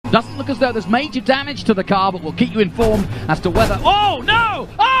Doesn't look as though there's major damage to the car, but we'll keep you informed as to whether... Oh, no!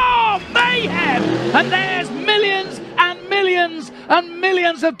 Oh, mayhem! And there's millions and millions and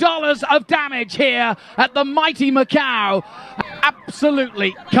millions of dollars of damage here at the mighty Macau.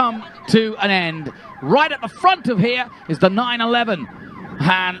 Absolutely come to an end. Right at the front of here is the 911.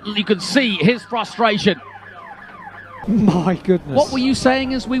 And you can see his frustration. My goodness. What were you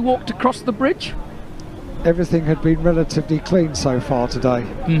saying as we walked across the bridge? Everything had been relatively clean so far today.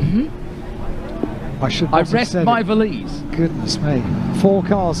 I should not have rest said my it. valise. Goodness me. 4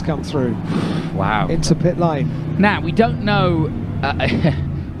 cars come through. Wow. Into pit lane. Now, we don't know...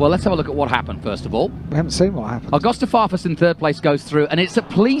 well, let's have a look at what happened, first of all. We haven't seen what happened. Augusto Farfus in third place goes through, and it's the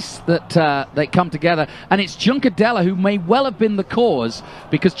police that they come together, and it's Juncadella who may well have been the cause,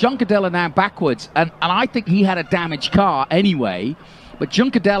 because Juncadella now backwards, and I think he had a damaged car anyway, but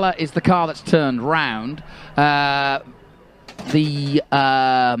Juncadella is the car that's turned round.